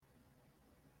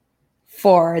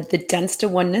for the Dance to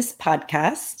Oneness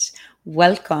podcast.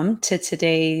 Welcome to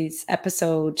today's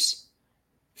episode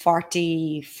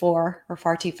 44 or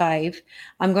 45.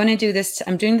 I'm doing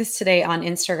this today on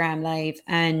Instagram Live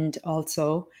and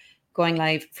also going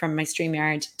live from my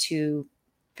StreamYard to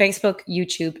Facebook,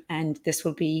 YouTube, and this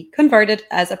will be converted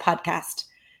as a podcast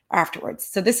afterwards.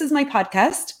 So this is my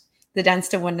podcast, the Dance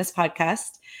to Oneness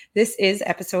podcast. This is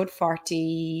episode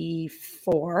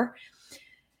 44.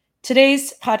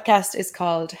 Today's podcast is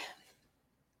called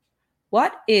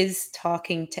What is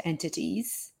Talking to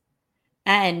Entities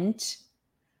and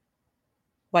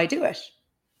Why Do It?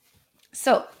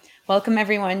 So, welcome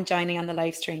everyone joining on the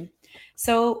live stream.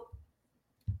 So,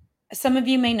 some of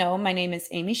you may know my name is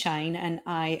Amy Shine and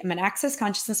I am an Access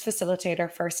Consciousness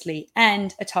Facilitator, firstly,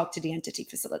 and a Talk to the Entity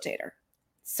Facilitator.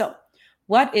 So,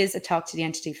 what is a Talk to the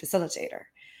Entity Facilitator?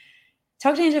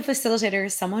 Talk to the Entity Facilitator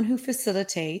is someone who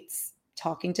facilitates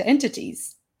talking to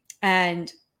entities.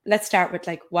 And let's start with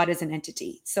what is an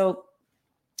entity? So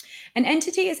an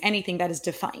entity is anything that is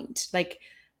defined.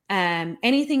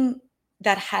 Anything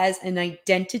that has an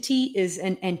identity is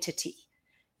an entity.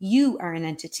 You are an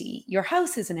entity. Your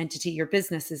house is an entity. Your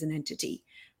business is an entity.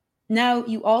 Now,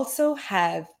 you also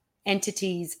have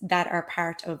entities that are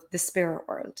part of the spirit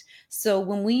world. So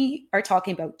when we are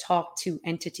talking about talk to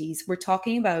entities, we're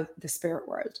talking about the spirit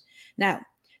world. Now,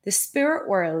 the spirit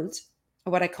world,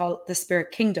 or what I call the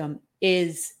spirit kingdom,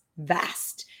 is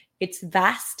vast. It's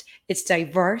vast, it's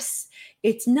diverse.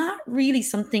 It's not really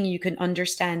something you can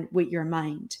understand with your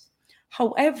mind.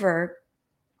 However,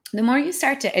 the more you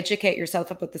start to educate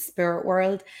yourself about the spirit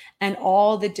world and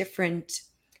all the different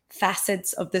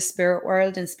facets of the spirit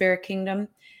world and spirit kingdom,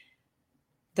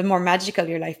 the more magical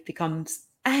your life becomes.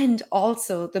 And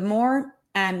also the more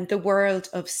the world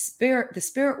of spirit, the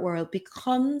spirit world,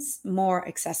 becomes more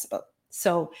accessible.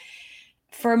 So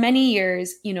for many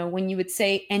years, when you would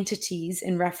say entities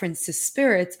in reference to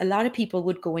spirits, a lot of people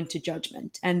would go into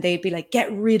judgment and they'd be like, get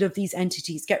rid of these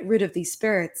entities, get rid of these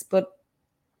spirits. But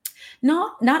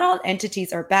not all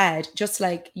entities are bad, just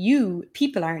like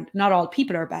people aren't. Not all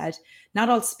people are bad. Not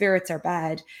all spirits are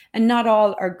bad. And not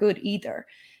all are good either.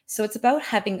 So it's about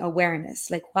having awareness.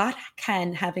 Like, what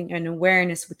can having an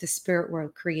awareness with the spirit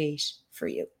world create for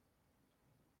you?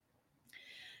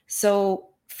 So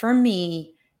for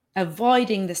me,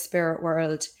 avoiding the spirit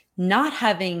world, not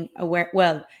having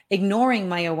ignoring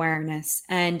my awareness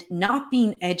and not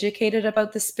being educated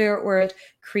about the spirit world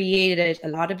created a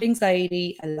lot of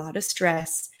anxiety, a lot of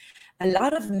stress, a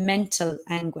lot of mental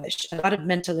anguish, a lot of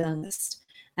mental illness.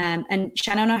 And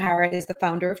Shannon O'Hara is the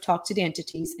founder of Talk to the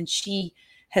Entities, and she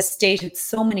has stated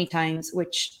so many times,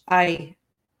 which I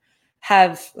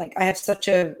have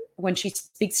when she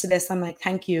speaks to this, I'm like,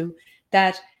 thank you,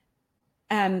 that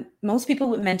most people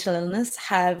with mental illness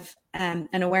have an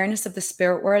awareness of the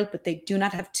spirit world, but they do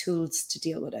not have tools to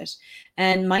deal with it.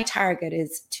 And my target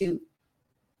is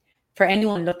for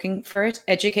anyone looking for it,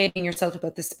 educating yourself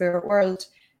about the spirit world.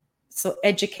 So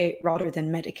educate rather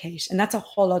than medicate. And that's a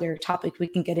whole other topic we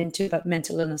can get into about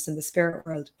mental illness in the spirit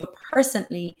world. But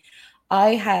personally,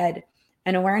 I had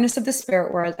an awareness of the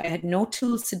spirit world. I had no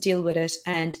tools to deal with it.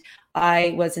 And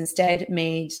I was instead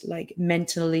made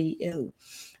mentally ill.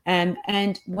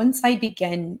 And once I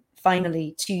began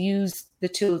finally to use the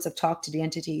tools of Talk to the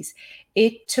Entities,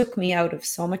 it took me out of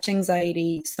so much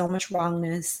anxiety, so much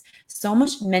wrongness, so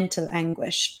much mental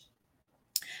anguish.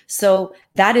 So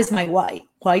that is my why.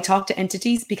 Why talk to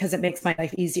entities? Because it makes my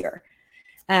life easier.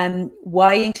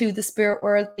 Why include the spirit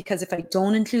world? Because if I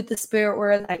don't include the spirit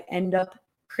world, I end up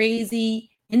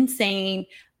crazy, insane.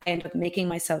 I end up making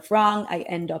myself wrong. I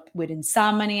end up with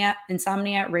insomnia,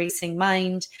 racing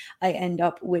mind. I end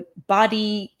up with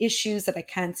body issues that I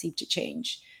can't seem to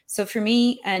change. So for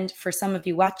me, and for some of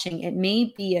you watching, it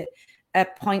may be a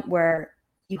point where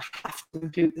you have to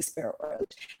include the spirit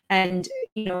world. And,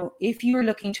 if you're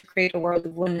looking to create a world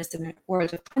of oneness and a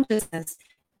world of consciousness,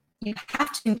 you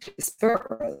have to include the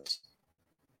spirit world,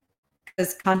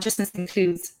 because consciousness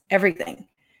includes everything.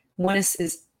 Oneness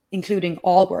is including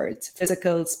all words: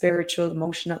 physical, spiritual,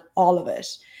 emotional, all of it.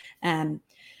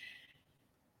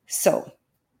 So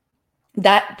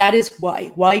that is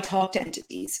why talk to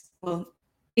entities. Well,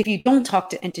 if you don't talk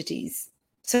to entities,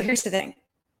 so here's the thing.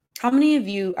 How many of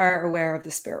you are aware of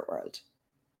the spirit world?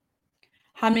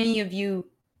 How many of you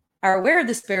are aware of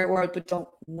the spirit world but don't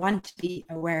want to be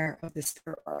aware of the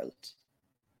spirit world?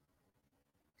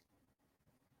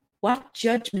 What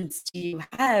judgments do you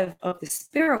have of the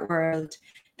spirit world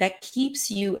that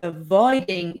keeps you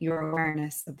avoiding your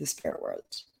awareness of the spirit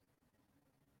world?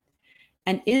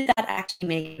 And is that actually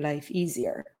making your life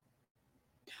easier?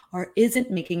 Or is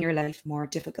it making your life more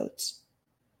difficult?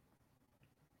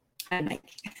 and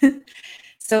Mike.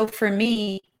 So for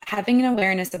me, having an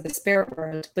awareness of the spirit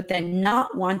world, but then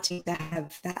not wanting to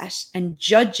have that and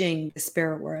judging the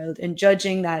spirit world and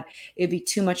judging that it'd be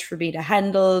too much for me to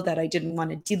handle, that I didn't want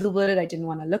to deal with it, I didn't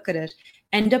want to look at it,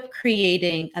 end up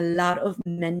creating a lot of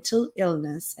mental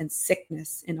illness and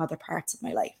sickness in other parts of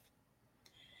my life.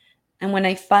 And when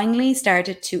I finally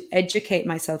started to educate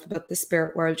myself about the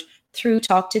spirit world through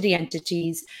Talk to the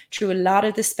Entities, through a lot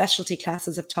of the specialty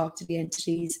classes of Talk to the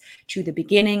Entities, through the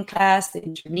beginning class, the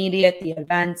intermediate, the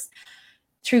advanced,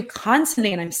 through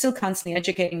constantly, and I'm still constantly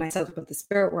educating myself about the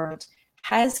spirit world,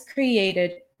 has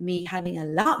created me having a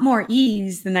lot more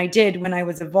ease than I did when I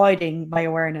was avoiding my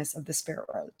awareness of the spirit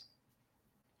world.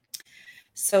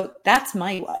 So that's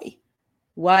my why.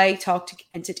 Why talk to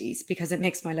entities? Because it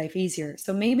makes my life easier.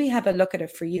 So maybe have a look at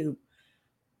it for you.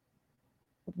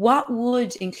 What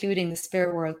would including the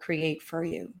spirit world create for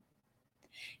you?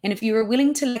 And if you are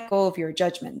willing to let go of your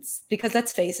judgments, because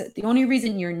let's face it, the only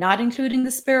reason you're not including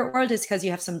the spirit world is because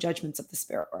you have some judgments of the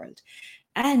spirit world.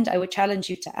 And I would challenge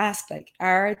you to ask, like,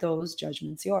 are those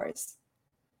judgments yours?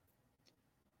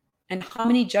 And how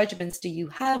many judgments do you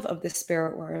have of the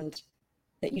spirit world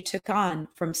that you took on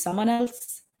from someone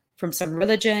else, from some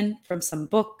religion, from some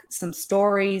book, some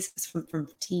stories, from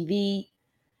TV?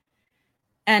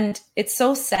 And it's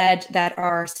so sad that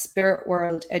our spirit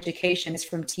world education is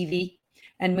from TV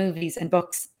and movies and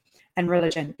books and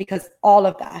religion, because all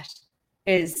of that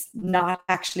is not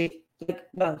actually, like,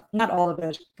 well, not all of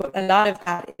it, but a lot of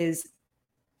that is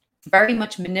very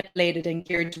much manipulated and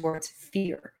geared towards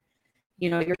fear.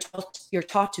 You know, you're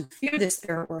taught to fear the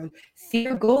spirit world,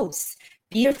 fear ghosts,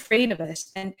 be afraid of it.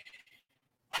 And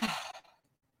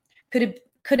could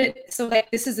it, so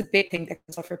like, this is a big thing that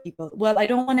comes up for people. Well, I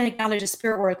don't want to acknowledge the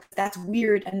spirit world because that's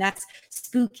weird and that's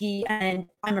spooky and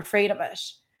I'm afraid of it.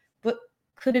 But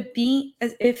could it be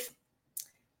as if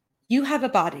you have a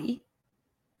body,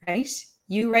 right?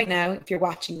 You right now, if you're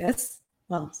watching this,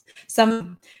 well,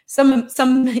 some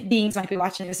beings might be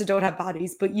watching this who don't have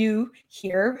bodies, but you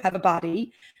here have a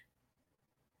body.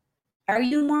 Are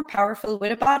you more powerful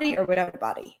with a body or without a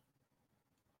body?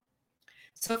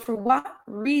 So for what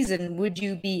reason would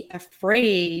you be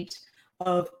afraid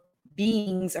of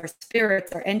beings or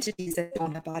spirits or entities that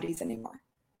don't have bodies anymore?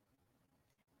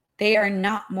 They are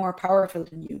not more powerful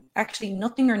than you. Actually,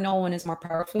 nothing or no one is more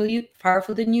powerful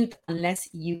than you unless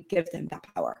you give them that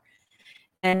power.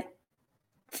 And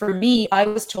for me, I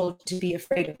was told to be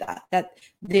afraid of that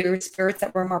there were spirits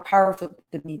that were more powerful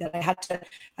than me, that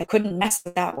I couldn't mess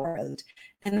with that world.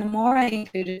 And the more I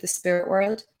included the spirit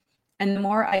world, and the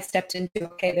more I stepped into,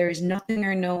 okay, there is nothing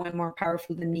or no one more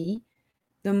powerful than me,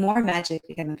 the more magic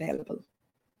became available.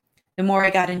 The more I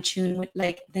got in tune with,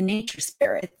 like, the nature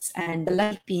spirits and the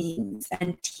light beings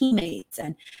and teammates.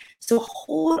 And so a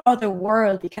whole other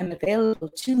world became available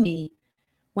to me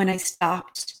when I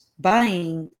stopped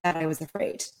buying that I was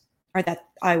afraid or that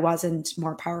I wasn't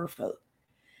more powerful.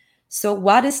 So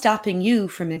what is stopping you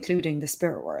from including the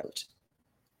spirit world?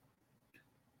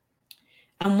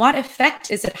 And what effect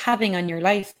is it having on your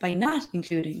life by not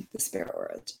including the spirit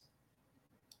world?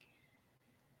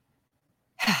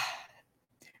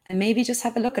 And maybe just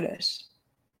have a look at it.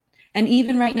 And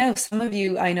even right now, some of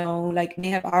you I know, like, may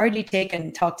have already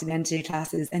taken Talk to the Entity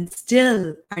classes and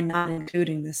still are not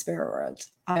including the spirit world.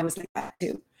 I was like that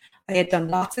too. I had done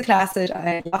lots of classes, I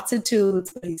had lots of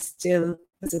tools, but I still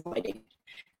was avoiding.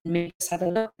 And maybe just have a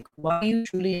look, like, what are you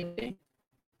truly doing?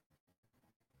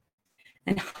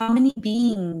 And how many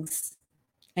beings,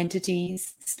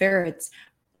 entities, spirits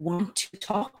want to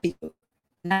talk to you?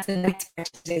 And that's the next part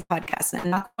of today's podcast. And I'm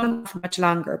not going for much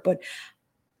longer, but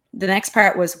the next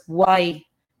part was why.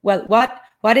 Well,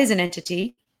 what is an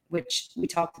entity, which we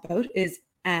talked about, is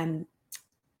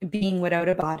being without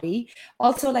a body.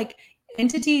 Also, like,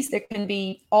 entities, there can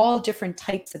be all different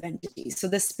types of entities. So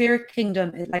the spirit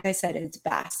kingdom, like I said, it's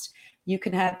vast. You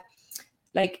can have,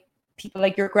 like, people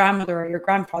like your grandmother or your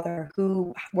grandfather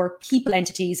who were people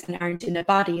entities and aren't in a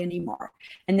body anymore.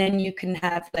 And then you can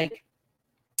have, like,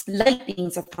 light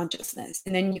beings of consciousness,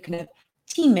 and then you can have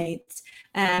teammates,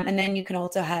 and then you can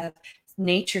also have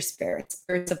nature spirits,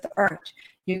 spirits of the earth.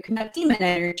 You can have demon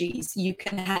energies. You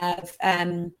can have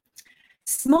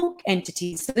smoke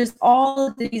entities. So there's all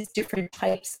of these different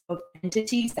types of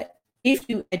entities that, if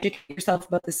you educate yourself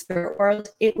about the spirit world,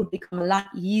 it will become a lot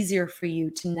easier for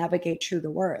you to navigate through the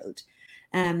world.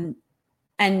 And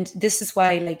this is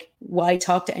why, like, why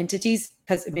talk to entities?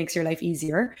 Because it makes your life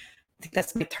easier. I think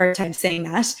that's my third time saying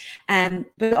that.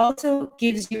 But also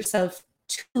gives yourself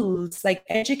tools, like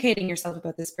educating yourself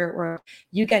about the spirit world.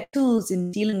 You get tools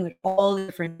in dealing with all the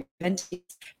different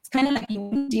entities. It's kind of like you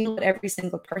wouldn't deal with every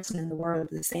single person in the world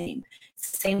the same.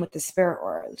 It's the same with the spirit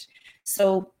world.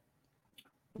 So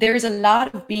there's a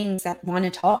lot of beings that want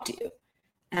to talk to you.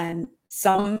 And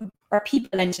some are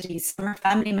people entities, some are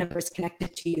family members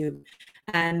connected to you,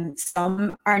 and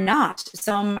some are not.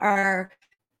 Some are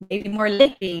maybe more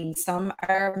lit beings, some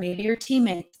are maybe your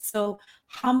teammates. So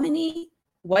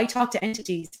why talk to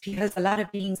entities? Because a lot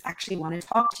of beings actually want to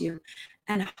talk to you.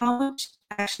 And how much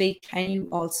actually can you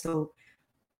also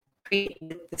create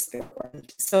with the spirit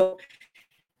world? So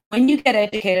when you get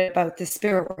educated about the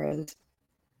spirit world,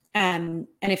 and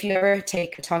if you ever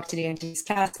take a talk to the entities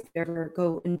class, if you ever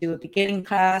go and do a beginning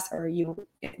class, or you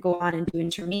go on and do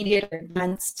intermediate or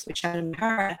advanced with Shadow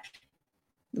Mahara,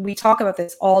 we talk about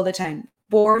this all the time.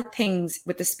 4 things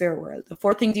with the spirit world. The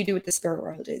 4 things you do with the spirit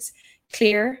world is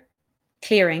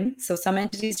clearing. So some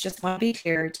entities just want to be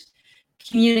cleared.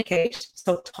 Communicate.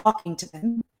 So talking to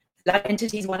them. A lot of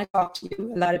entities want to talk to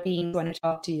you. A lot of beings want to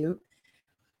talk to you.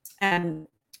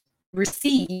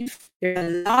 Receive. There's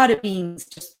a lot of beings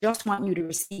just want you to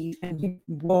receive, and you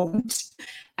won't.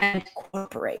 And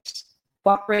cooperate.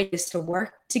 Cooperate is to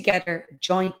work together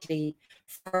jointly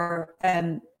for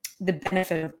the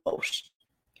benefit of both,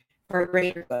 for a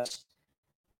greater good.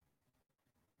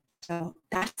 So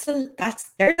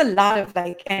there's a lot of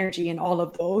like energy in all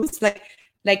of those. Like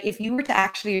if you were to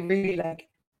actually really like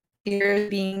clear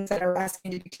beings that are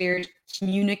asking to be cleared,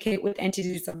 communicate with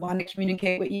entities that want to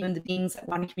communicate with you, and the beings that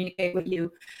want to communicate with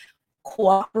you,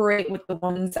 cooperate with the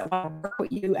ones that want to work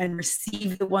with you, and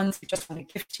receive the ones who just want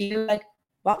to give to you, like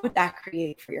what would that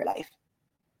create for your life?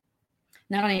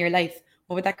 Not only your life,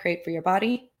 what would that create for your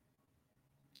body?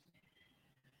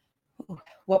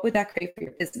 What would that create for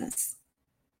your business?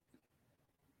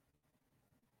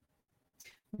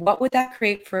 What would that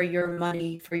create for your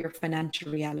money, for your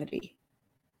financial reality?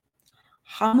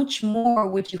 How much more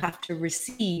would you have to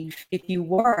receive if you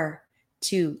were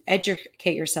to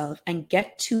educate yourself and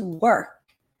get to work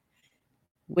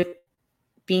with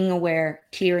being aware,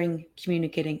 clearing,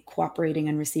 communicating, cooperating,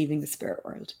 and receiving the spirit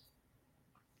world?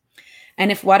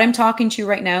 And if what I'm talking to you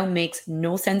right now makes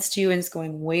no sense to you and is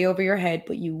going way over your head,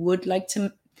 but you would like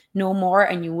to know more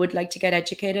and you would like to get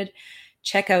educated,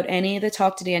 check out any of the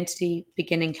Talk to the Entity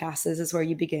beginning classes is where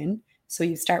you begin. So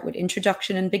you start with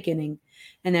introduction and beginning.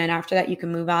 And then after that, you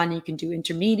can move on. You can do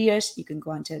intermediate. You can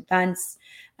go on to advanced.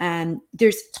 And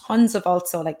there's tons of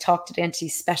also like Talk to the Entity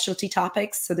specialty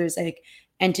topics. So there's like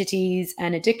entities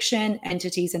and addiction,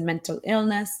 entities and mental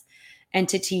illness,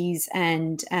 entities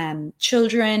and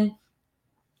children,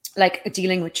 like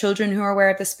dealing with children who are aware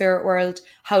of the spirit world,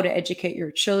 how to educate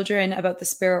your children about the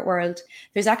spirit world.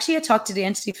 There's actually a Talk to the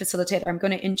Entity facilitator. I'm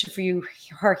going to interview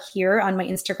her here on my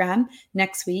Instagram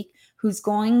next week, who's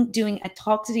doing a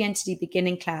Talk to the Entity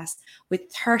beginning class with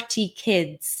 30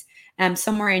 kids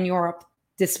somewhere in Europe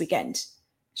this weekend.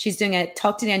 She's doing a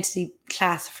Talk to the Entity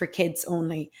class for kids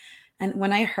only. And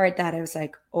when I heard that, I was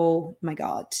like, oh my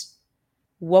God,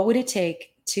 what would it take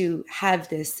to have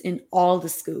this in all the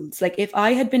schools? Like if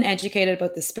I had been educated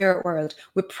about the spirit world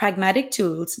with pragmatic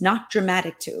tools, not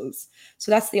dramatic tools.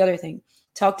 So that's the other thing.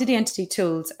 Talk to the Entity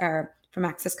tools are from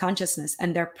Access Consciousness,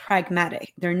 and they're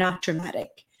pragmatic. They're not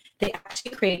dramatic. They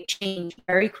actually create change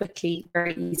very quickly,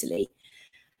 very easily.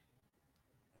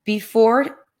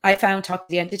 Before I found Talk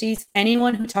to the Entities,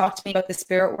 anyone who talked to me about the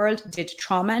spirit world did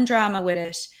trauma and drama with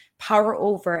it, power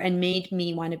over, and made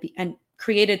me want to be, and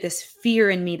created this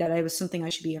fear in me that I was something I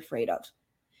should be afraid of.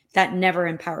 That never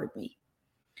empowered me.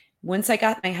 Once I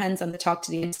got my hands on the Talk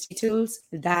to the Entity tools,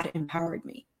 that empowered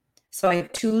me. So I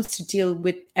have tools to deal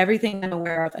with everything I'm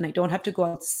aware of, and I don't have to go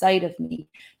outside of me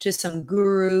to some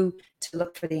guru to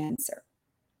look for the answer.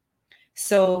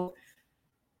 So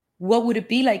what would it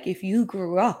be like if you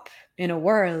grew up in a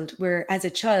world where as a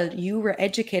child you were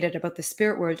educated about the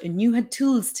spirit world and you had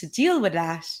tools to deal with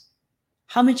that?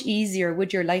 How much easier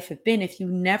would your life have been if you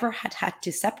never had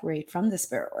to separate from the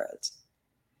spirit world?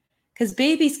 Because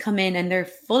babies come in and they're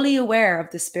fully aware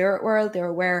of the spirit world. They're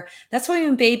aware. That's why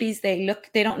when babies, they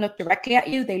don't look directly at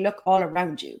you. They look all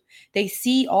around you. They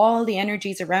see all the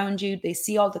energies around you. They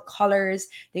see all the colors.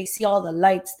 They see all the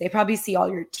lights. They probably see all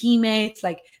your teammates.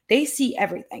 Like they see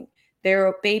everything.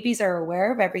 Babies are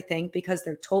aware of everything because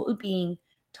they're total being,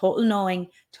 total knowing,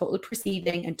 total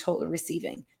perceiving, and total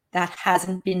receiving. That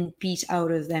hasn't been beat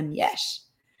out of them yet.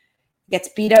 It gets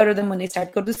beat out of them when they start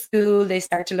to go to school. They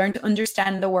start to learn to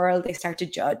understand the world. They start to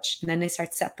judge, and then they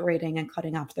start separating and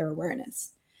cutting off their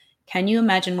awareness. Can you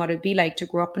imagine what it'd be like to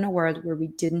grow up in a world where we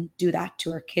didn't do that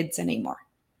to our kids anymore,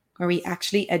 where we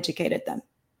actually educated them?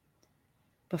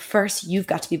 But first, you've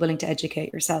got to be willing to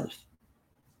educate yourself.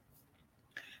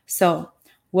 So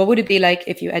What would it be like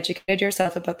if you educated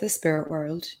yourself about the spirit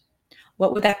world?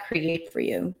 What would that create for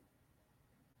you?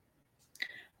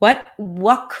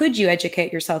 What could you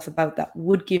educate yourself about that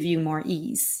would give you more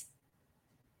ease?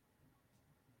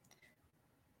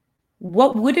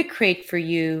 What would it create for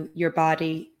you, your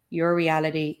body, your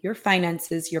reality, your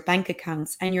finances, your bank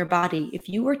accounts, and your body if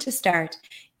you were to start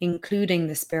including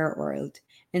the spirit world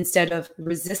instead of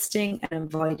resisting and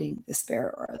avoiding the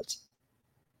spirit world?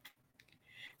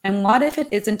 And what if it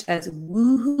isn't as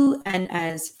woohoo and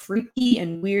as freaky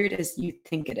and weird as you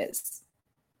think it is?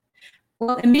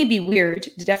 Well, it may be weird.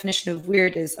 The definition of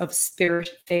weird is of spirit,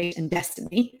 fate, and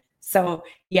destiny. So,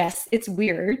 yes, it's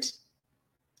weird,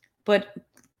 but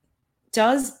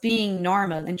does being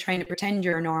normal and trying to pretend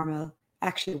you're normal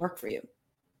actually work for you?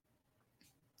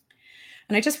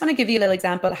 And I just want to give you a little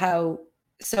example how,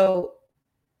 so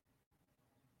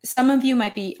some of you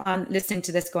might be on listening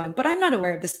to this going, but I'm not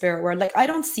aware of the spirit world. Like I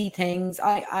don't see things.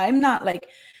 I'm not like,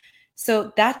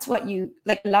 so that's what you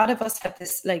like. A lot of us have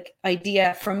this like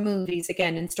idea from movies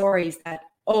again and stories that,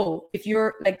 oh, if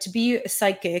you're like to be a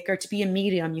psychic or to be a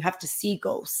medium, you have to see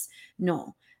ghosts.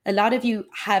 No, a lot of you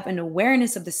have an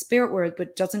awareness of the spirit world, but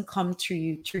it doesn't come through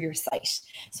you through your sight.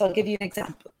 So I'll give you an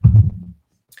example.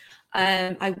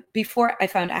 Before I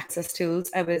found access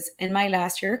tools, I was in my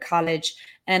last year of college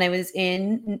and I was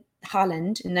in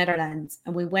Holland, in Netherlands,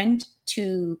 and we went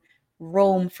to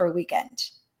Rome for a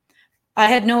weekend. I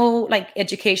had no like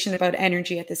education about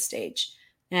energy at this stage.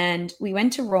 And we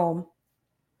went to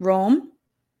Rome,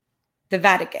 the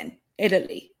Vatican,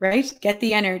 Italy, right? Get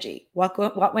the energy.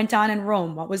 What went on in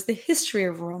Rome? What was the history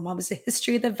of Rome? What was the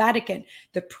history of the Vatican?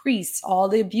 The priests, all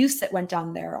the abuse that went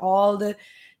on there, all the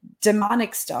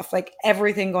demonic stuff, like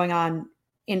everything going on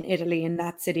in Italy, in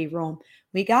that city, Rome.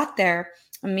 We got there,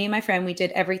 and me and my friend, we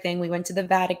did everything. We went to the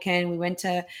Vatican. We went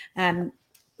to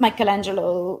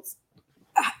Michelangelo's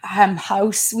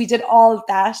house. We did all of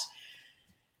that.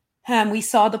 We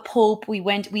saw the Pope. We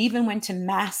even went to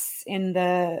mass in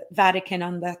the Vatican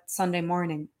on that Sunday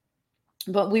morning.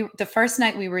 But the first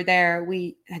night we were there,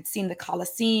 we had seen the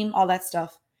Colosseum, all that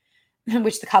stuff,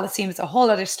 which the Colosseum is a whole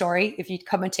other story. If you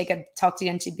come and take a talk to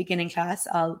the NT beginning class,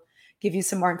 I'll give you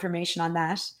some more information on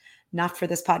that. Not for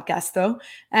this podcast though.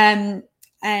 And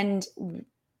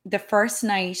the first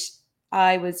night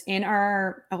I was in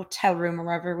our hotel room or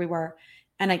wherever we were,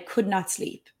 and I could not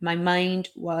sleep. My mind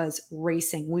was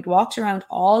racing. We'd walked around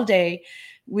all day.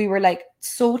 We were like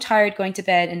so tired going to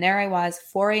bed. And there I was,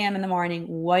 4 a.m. in the morning,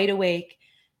 wide awake,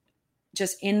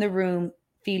 just in the room,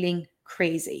 feeling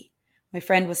crazy. My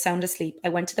friend was sound asleep. I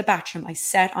went to the bathroom. I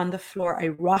sat on the floor. I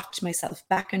rocked myself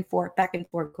back and forth,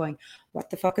 going, what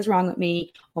the fuck is wrong with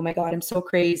me? Oh my God, I'm so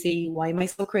crazy. Why am I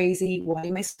so crazy? Why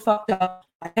am I so fucked up?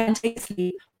 I can't take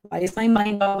sleep. Why is my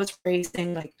mind always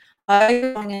racing? Like, I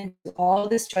was going into all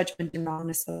this judgment and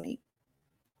wrongness of me.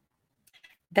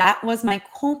 That was my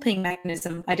coping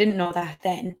mechanism. I didn't know that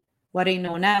then. What I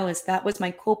know now is that was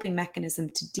my coping mechanism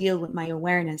to deal with my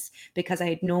awareness, because I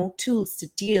had no tools to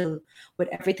deal with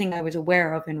everything I was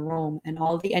aware of in Rome, and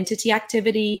all the entity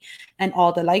activity and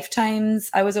all the lifetimes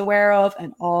I was aware of,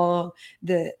 and all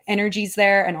the energies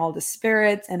there, and all the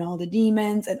spirits and all the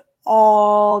demons and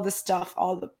all the stuff,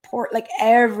 all the like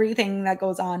everything that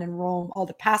goes on in Rome, all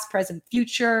the past, present,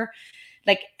 future,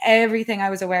 like everything I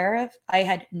was aware of. I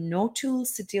had no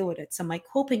tools to deal with it. So my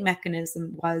coping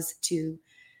mechanism was to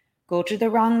go to the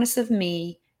wrongness of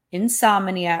me,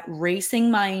 insomnia, racing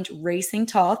mind, racing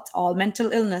thoughts, all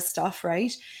mental illness stuff,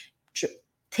 right?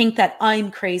 Think that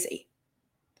I'm crazy.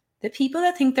 The people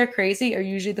that think they're crazy are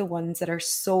usually the ones that are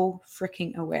so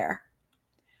freaking aware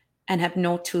and have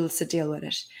no tools to deal with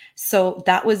it. So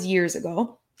that was years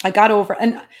ago. I got over,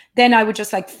 and then I would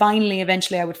just like finally,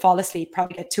 eventually I would fall asleep,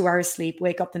 probably get 2 hours sleep,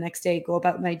 wake up the next day, go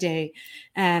about my day.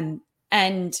 And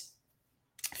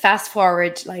fast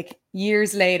forward like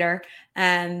years later,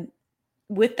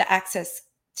 with the access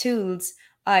tools,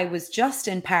 I was just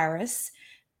in Paris,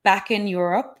 back in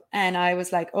Europe, and I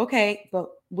was like, okay, but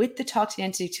with the Talk to the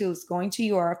Entity tools, going to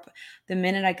Europe, the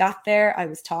minute I got there, I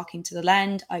was talking to the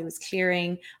land, I was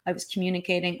clearing, I was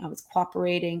communicating, I was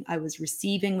cooperating, I was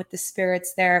receiving with the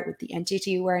spirits there, with the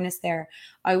entity awareness there.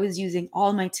 I was using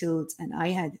all my tools, and I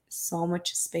had so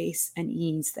much space and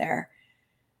ease there.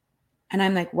 And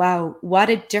I'm like, wow, what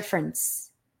a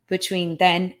difference between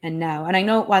then and now. And I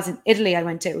know it wasn't Italy I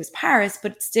went to, it was Paris,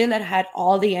 but still it had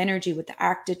all the energy with the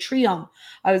Arc de Triomphe.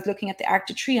 I was looking at the Arc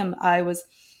de Triomphe. I was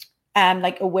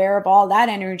like aware of all that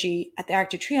energy at the Arc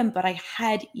de Triomphe, but I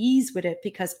had ease with it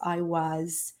because I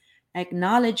was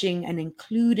acknowledging and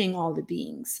including all the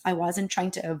beings. I wasn't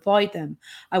trying to avoid them.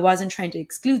 I wasn't trying to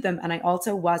exclude them. And I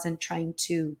also wasn't trying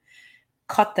to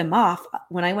cut them off.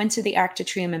 When I went to the Arc de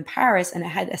Triomphe in Paris, and it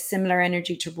had a similar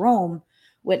energy to Rome,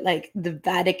 with like the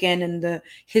Vatican and the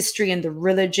history and the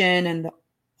religion and the,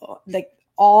 like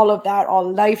all of that,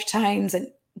 all lifetimes and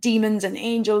demons and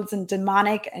angels and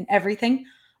demonic and everything,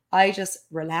 I just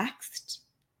relaxed.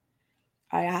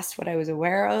 I asked what I was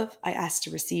aware of. I asked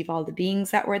to receive all the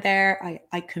beings that were there.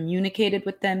 I communicated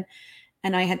with them,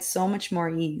 and I had so much more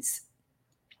ease.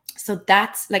 So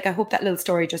that's like, I hope that little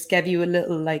story just gave you a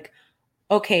little like,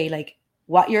 okay, like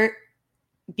what you're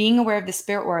being aware of the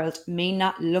spirit world may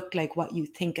not look like what you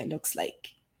think it looks like.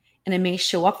 And it may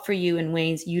show up for you in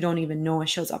ways you don't even know it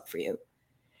shows up for you.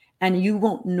 And you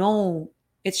won't know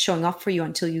it's showing up for you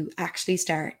until you actually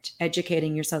start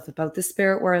educating yourself about the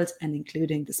spirit world and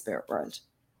including the spirit world.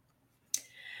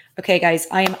 Okay, guys,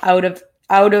 I am out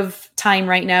of time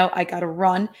right now. I gotta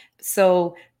run.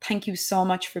 So thank you so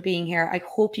much for being here. I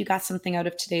hope you got something out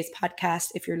of today's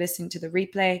podcast if you're listening to the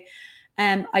replay.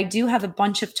 I do have a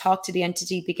bunch of Talk to the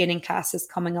Entity beginning classes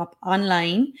coming up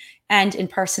online and in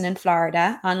person in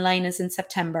Florida. Online is in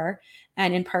September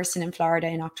and in person in Florida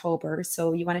in October.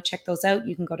 So you want to check those out,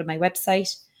 you can go to my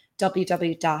website,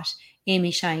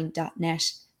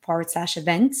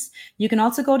 www.amyshine.net/events. You can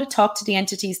also go to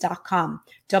talktotheentities.com,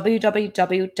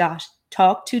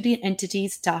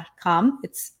 www.talktotheentities.com.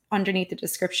 It's underneath the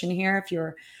description here if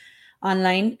you're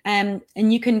online. And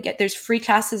you can get, there's free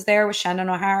classes there with Shannon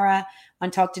O'Hara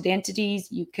on Talk to the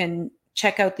Entities. You can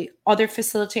check out the other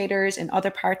facilitators in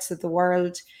other parts of the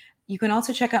world. You can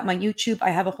also check out my YouTube.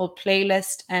 I have a whole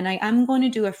playlist, and I am going to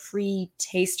do a free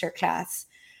taster class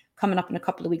coming up in a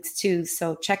couple of weeks too.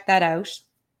 So check that out.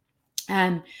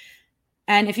 And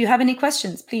if you have any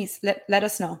questions, please let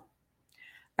us know.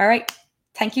 All right.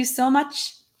 Thank you so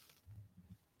much.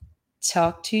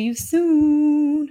 Talk to you soon.